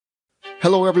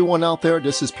Hello, everyone out there.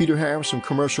 This is Peter Harris from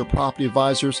Commercial Property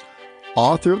Advisors,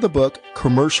 author of the book,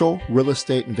 Commercial Real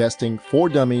Estate Investing for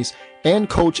Dummies, and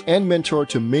coach and mentor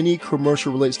to many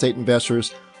commercial real estate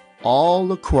investors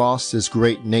all across this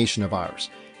great nation of ours.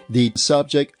 The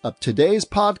subject of today's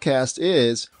podcast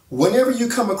is, whenever you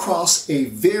come across a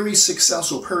very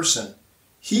successful person,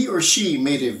 he or she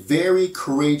made a very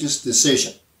courageous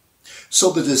decision.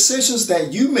 So the decisions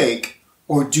that you make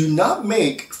or do not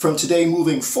make from today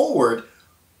moving forward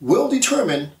will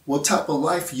determine what type of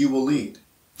life you will lead.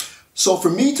 So for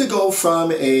me to go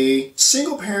from a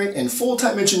single parent and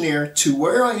full-time engineer to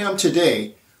where I am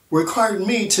today required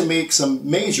me to make some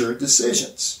major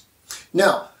decisions.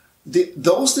 Now,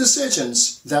 those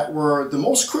decisions that were the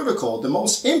most critical, the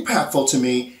most impactful to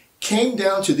me came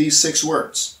down to these 6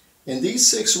 words. And these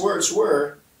 6 words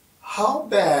were, how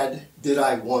bad did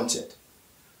I want it?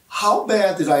 How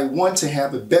bad did I want to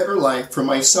have a better life for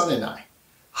my son and I?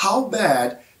 How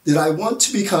bad did I want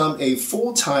to become a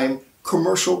full-time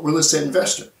commercial real estate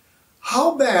investor?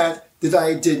 How bad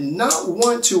did not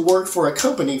want to work for a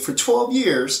company for 12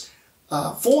 years,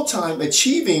 full-time,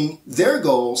 achieving their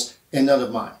goals and none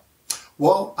of mine?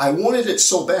 Well, I wanted it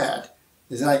so bad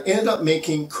that I ended up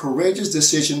making courageous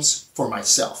decisions for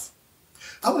myself.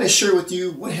 I want to share with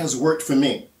you what has worked for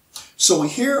me. So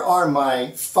here are my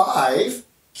 5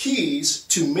 keys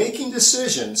to making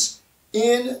decisions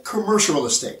in commercial real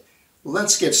estate.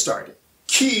 Let's get started.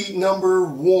 Key number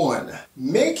 1,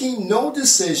 making no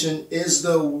decision is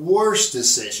the worst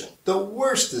decision. The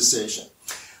worst decision.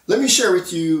 Let me share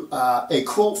with you a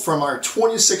quote from our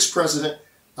 26th president,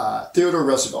 Theodore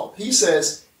Roosevelt. He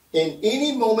says, in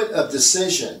any moment of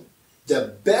decision,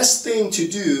 the best thing to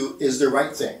do is the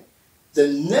right thing. The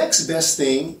next best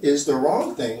thing is the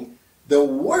wrong thing. The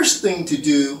worst thing to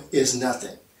do is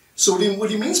nothing. So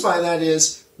what he means by that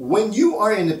is, when you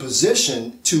are in a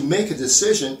position to make a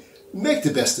decision, make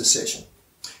the best decision.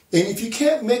 And if you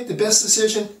can't make the best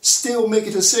decision, still make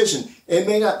a decision. It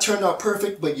may not turn out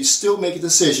perfect, but you still make a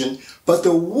decision. But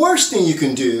the worst thing you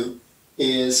can do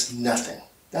is nothing.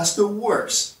 That's the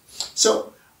worst.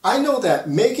 So I know that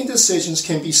making decisions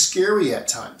can be scary at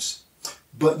times.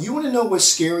 But you want to know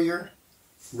what's scarier?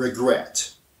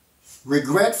 Regret.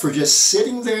 Regret for just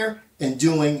sitting there and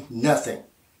doing nothing.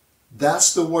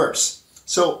 That's the worst.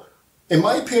 So, in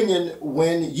my opinion,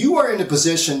 when you are in a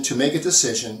position to make a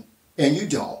decision and you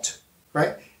don't,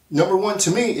 right? Number 1,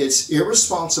 to me, it's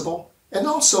irresponsible and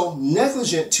also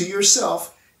negligent to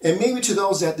yourself and maybe to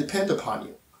those that depend upon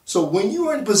you. So when you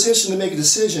are in a position to make a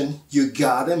decision, you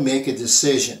gotta make a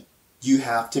decision. You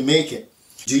have to make it.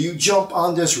 Do you jump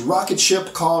on this rocket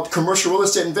ship called commercial real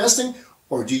estate investing,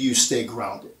 or do you stay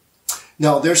grounded?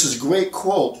 Now, there's this great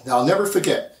quote that I'll never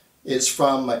forget. It's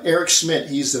from Eric Schmidt.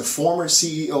 He's the former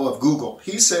CEO of Google.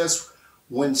 He says,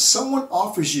 when someone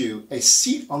offers you a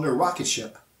seat on the rocket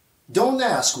ship, don't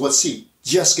ask what seat,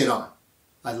 just get on.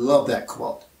 I love that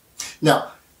quote.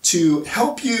 Now, to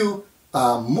help you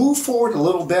move forward a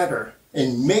little better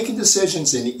in making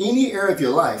decisions in any area of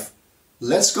your life,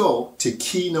 let's go to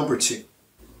key number 2.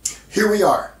 Here we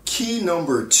are, key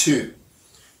number 2.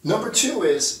 Number 2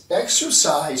 is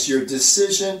exercise your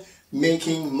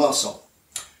decision-making muscle.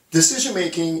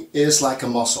 Decision-making is like a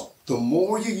muscle. The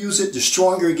more you use it, the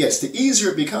stronger it gets, the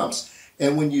easier it becomes.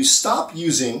 And when you stop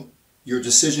using your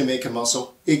decision-making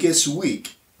muscle, it gets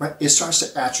weak, right? It starts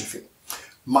to atrophy.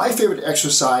 My favorite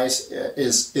exercise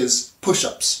is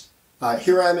push-ups.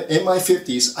 Here I am in my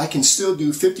 50s, I can still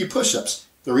do 50 push-ups.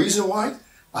 The reason why?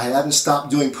 I haven't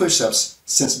stopped doing push-ups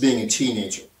since being a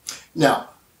teenager. Now,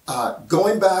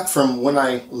 going back from when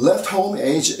I left home at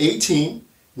age 18,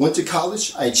 went to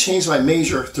college, I changed my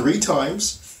major 3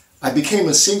 times. I became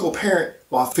a single parent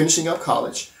while finishing up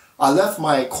college. I left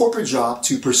my corporate job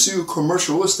to pursue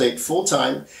commercial real estate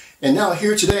full-time. And now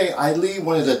here today, I lead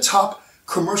one of the top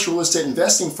commercial real estate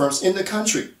investing firms in the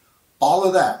country. All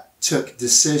of that took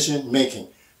decision-making.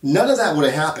 None of that would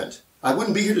have happened. I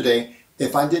wouldn't be here today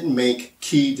if I didn't make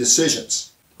key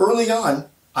decisions. Early on,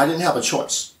 I didn't have a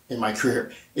choice in my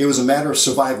career. It was a matter of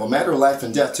survival, a matter of life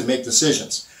and death to make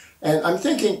decisions. And I'm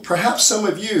thinking perhaps some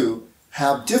of you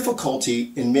have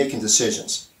difficulty in making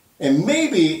decisions. And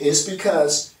maybe it's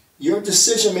because your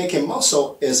decision-making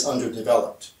muscle is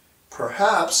underdeveloped.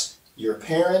 Perhaps your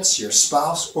parents, your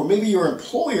spouse, or maybe your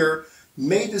employer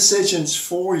made decisions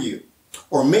for you.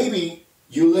 Or maybe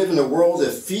you live in a world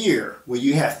of fear where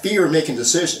you have fear of making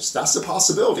decisions. That's a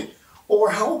possibility. Or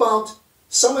how about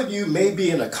some of you may be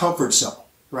in a comfort zone,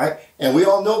 right? And we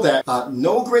all know that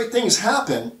no great things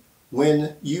happen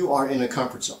when you are in a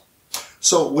comfort zone.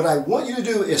 So what I want you to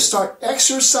do is start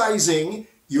exercising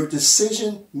your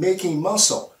decision-making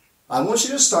muscle. I want you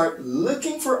to start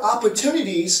looking for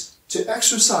opportunities to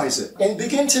exercise it. And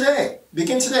begin today.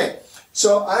 Begin today.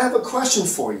 So I have a question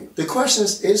for you. The question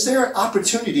is there an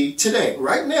opportunity today,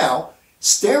 right now,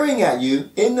 staring at you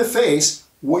in the face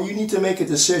where you need to make a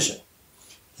decision?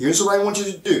 Here's what I want you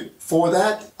to do. For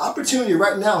that opportunity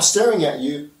right now staring at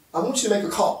you, I want you to make a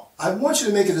call. I want you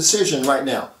to make a decision right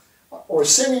now. Or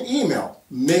send an email,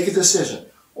 make a decision.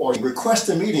 Or request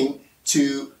a meeting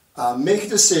to make a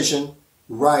decision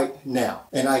right now.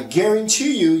 And I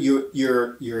guarantee you,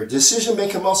 your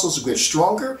decision-making muscles will get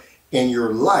stronger and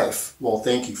your life will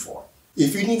thank you for it.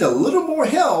 If you need a little more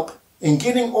help in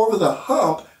getting over the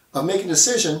hump of making a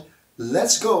decision,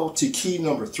 let's go to key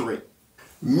number 3.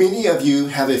 Many of you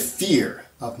have a fear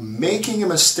of making a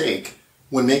mistake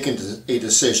when making a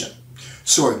decision.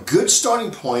 So a good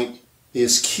starting point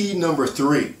is key number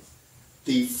 3,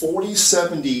 the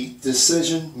 40-70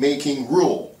 decision-making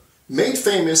rule, made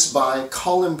famous by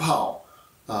Colin Powell,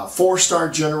 4-star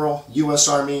general, U.S.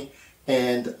 Army,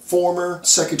 and former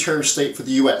Secretary of State for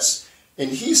the U.S. And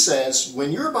he says,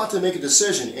 when you're about to make a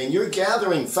decision and you're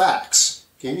gathering facts,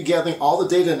 okay, you're gathering all the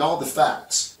data and all the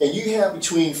facts, and you have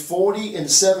between 40 and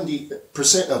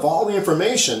 70% of all the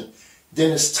information,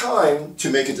 then it's time to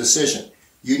make a decision.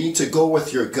 You need to go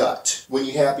with your gut when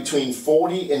you have between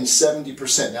 40 and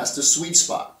 70%. That's the sweet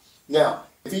spot. Now,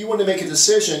 if you want to make a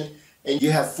decision and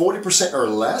you have 40% or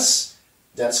less,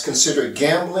 that's considered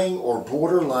gambling or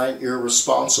borderline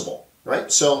irresponsible,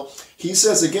 right? So he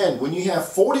says again, when you have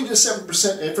 40 to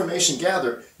 7% information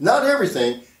gathered, not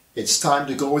everything, it's time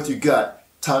to go with your gut,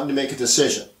 time to make a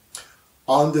decision.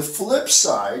 On the flip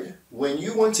side, when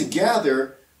you want to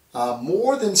gather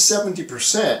more than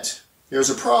 70%, there's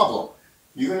a problem.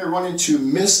 You're going to run into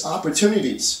missed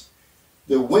opportunities.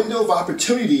 The window of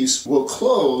opportunities will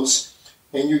close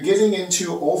and you're getting into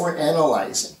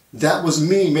overanalyzing. That was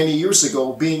me many years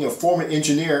ago, being a former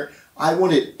engineer. I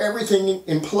wanted everything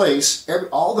in place,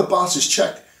 all the boxes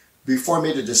checked before I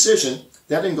made a decision.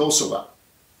 That didn't go so well.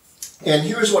 And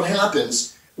here's what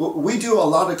happens. We do a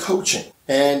lot of coaching.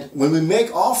 And when we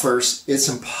make offers, it's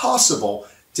impossible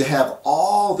to have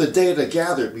all the data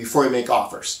gathered before you make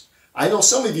offers. I know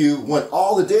some of you want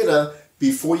all the data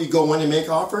before you go in and make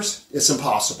offers. It's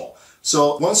impossible.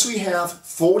 So once we have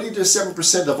 40 to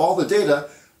 7% of all the data,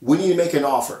 we need to make an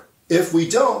offer. If we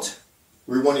don't,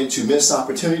 we run into missed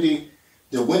opportunity.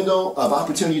 The window of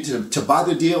opportunity to buy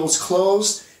the deal is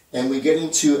closed, and we get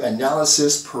into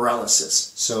analysis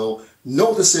paralysis. So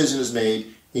no decision is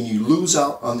made, and you lose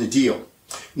out on the deal.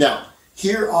 Now,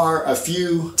 here are a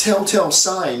few telltale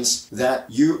signs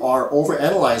that you are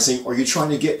overanalyzing or you're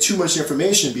trying to get too much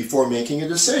information before making a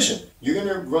decision. You're going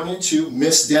to run into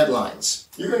missed deadlines.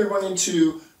 You're going to run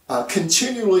into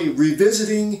continually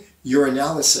revisiting your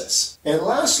analysis. And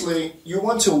lastly, you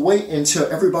want to wait until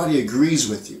everybody agrees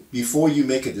with you before you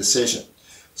make a decision.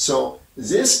 So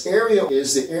this area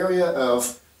is the area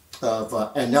of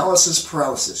analysis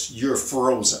paralysis. You're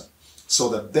frozen. So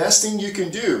the best thing you can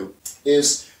do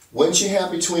is once you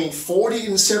have between 40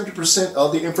 and 70%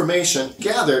 of the information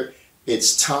gathered,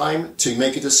 it's time to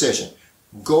make a decision.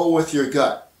 Go with your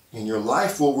gut, and your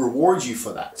life will reward you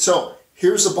for that. So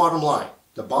here's the bottom line.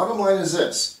 The bottom line is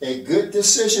this. A good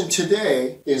decision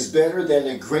today is better than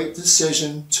a great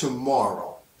decision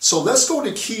tomorrow. So let's go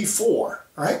to key 4,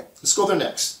 all right? Let's go there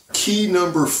next. Key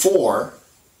number 4,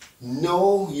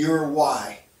 know your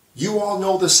why. You all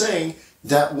know the saying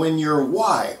that when your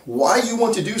why you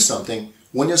want to do something,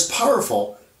 when it's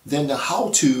powerful, then the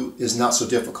how-to is not so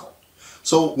difficult.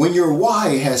 So when your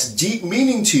why has deep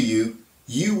meaning to you,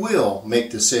 you will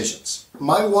make decisions.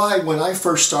 My why when I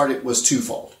first started was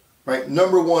twofold, right?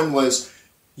 Number one was,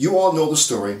 you all know the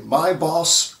story. My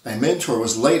boss and mentor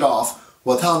was laid off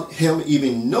without him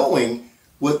even knowing,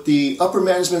 with the upper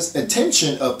management's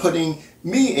intention of putting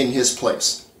me in his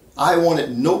place. I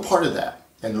wanted no part of that.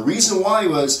 And the reason why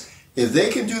was, if they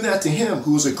can do that to him,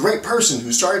 who's a great person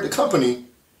who started the company,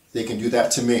 they can do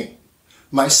that to me.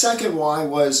 My second why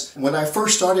was, when I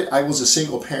first started, I was a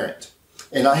single parent.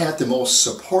 And I had the most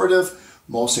supportive,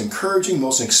 most encouraging,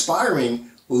 most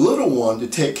inspiring little one to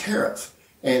take care of.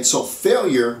 And so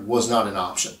failure was not an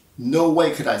option. No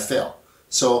way could I fail.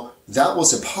 So that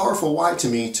was a powerful why to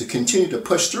me to continue to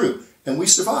push through. And we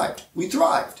survived. We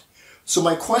thrived. So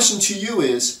my question to you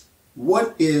is,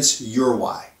 what is your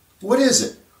why? What is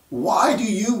it? Why do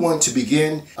you want to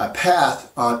begin a path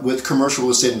with commercial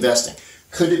real estate investing?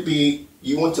 Could it be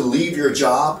you want to leave your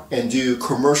job and do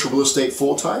commercial real estate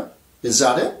full-time? Is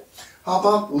that it? How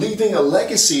about leaving a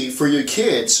legacy for your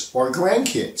kids or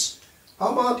grandkids?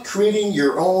 How about creating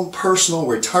your own personal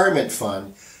retirement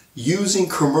fund using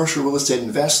commercial real estate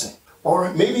investing?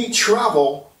 Or maybe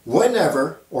travel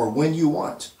whenever or when you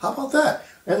want. How about that?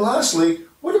 And lastly,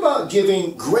 what about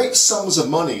giving great sums of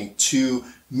money to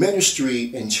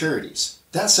ministry and charities?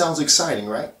 That sounds exciting,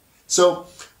 right? So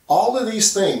all of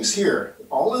these things here,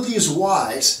 all of these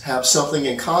whys have something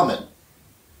in common.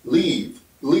 Lead,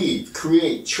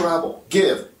 create, travel,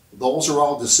 give. Those are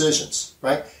all decisions,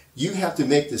 right? You have to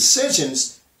make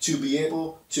decisions to be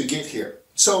able to get here.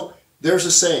 So there's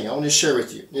a saying I want to share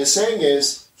with you. The saying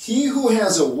is, he who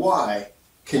has a why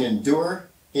can endure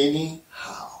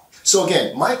anyhow. So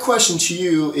again, my question to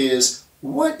you is,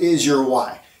 what is your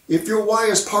why? If your why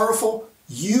is powerful,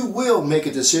 you will make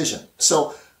a decision.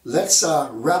 So let's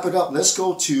wrap it up. Let's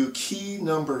go to key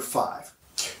number 5.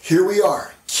 Here we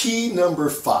are. Key number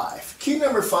 5. Key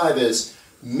number 5 is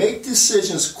make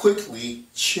decisions quickly,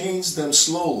 change them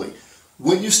slowly.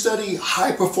 When you study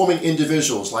high-performing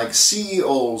individuals like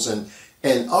CEOs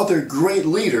and other great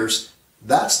leaders,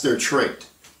 that's their trait.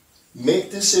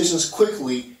 Make decisions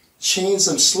quickly, change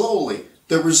them slowly.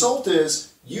 The result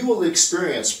is you will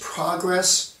experience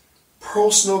progress,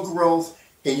 personal growth,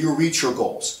 and you'll reach your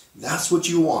goals. That's what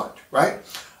you want, right?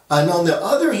 And on the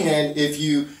other hand, if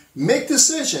you make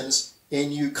decisions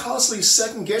and you constantly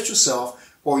second guess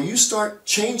yourself or you start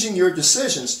changing your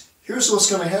decisions, here's what's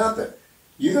going to happen.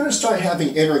 You're going to start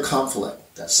having inner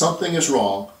conflict that something is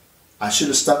wrong. I should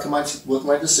have stuck with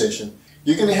my decision.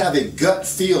 You're going to have a gut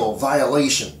feel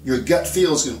violation. Your gut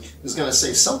feel is going to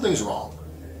say something's wrong.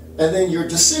 And then your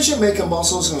decision-making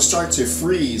muscle is going to start to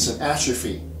freeze and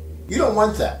atrophy. You don't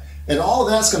want that. And all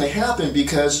that's going to happen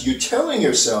because you're telling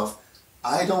yourself,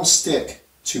 I don't stick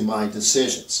to my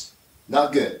decisions.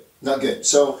 Not good. Not good.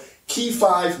 So key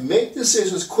 5, make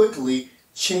decisions quickly,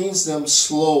 change them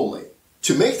slowly.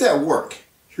 To make that work,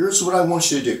 here's what I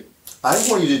want you to do. I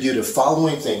want you to do the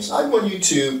following things. I want you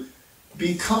to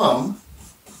become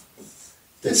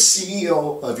the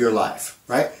CEO of your life,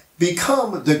 right?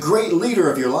 Become the great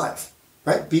leader of your life,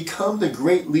 right? Become the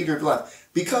great leader of your life.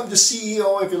 Become the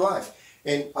CEO of your life.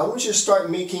 And I want you to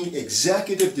start making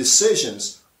executive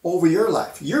decisions over your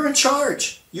life. You're in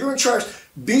charge. You're in charge.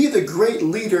 Be the great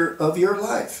leader of your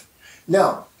life.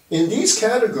 Now, in these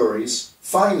categories,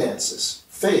 finances,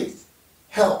 faith,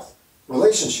 health,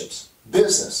 relationships,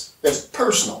 business, it's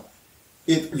personal.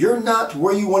 If you're not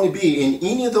where you want to be in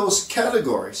any of those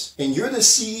categories and you're the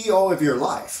CEO of your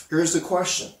life, here's the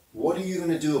question. What are you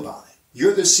going to do about it?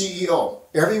 You're the CEO.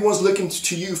 Everyone's looking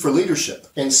to you for leadership.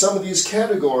 And some of these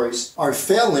categories are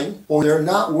failing or they're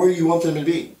not where you want them to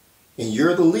be. And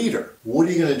you're the leader. What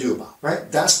are you going to do about it?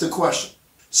 Right? That's the question.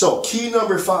 So key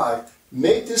number 5,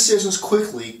 make decisions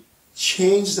quickly,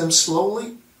 change them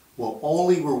slowly, will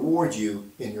only reward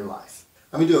you in your life.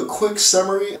 Let me do a quick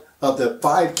summary of the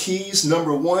 5 keys.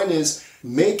 Number 1 is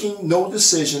making no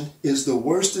decision is the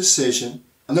worst decision.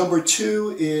 Number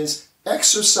 2 is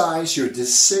exercise your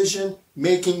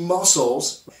decision-making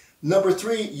muscles. Number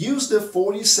 3, use the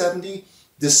 40-70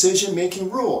 decision-making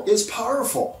rule. It's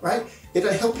powerful, right?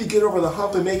 It'll help you get over the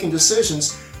hump of making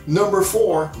decisions. Number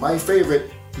 4, my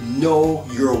favorite, know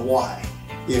your why.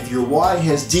 If your why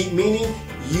has deep meaning,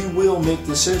 you will make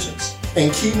decisions.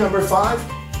 And key number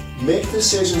 5, make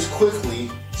decisions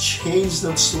quickly, change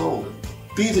them slowly.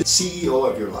 Be the CEO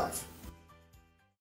of your life.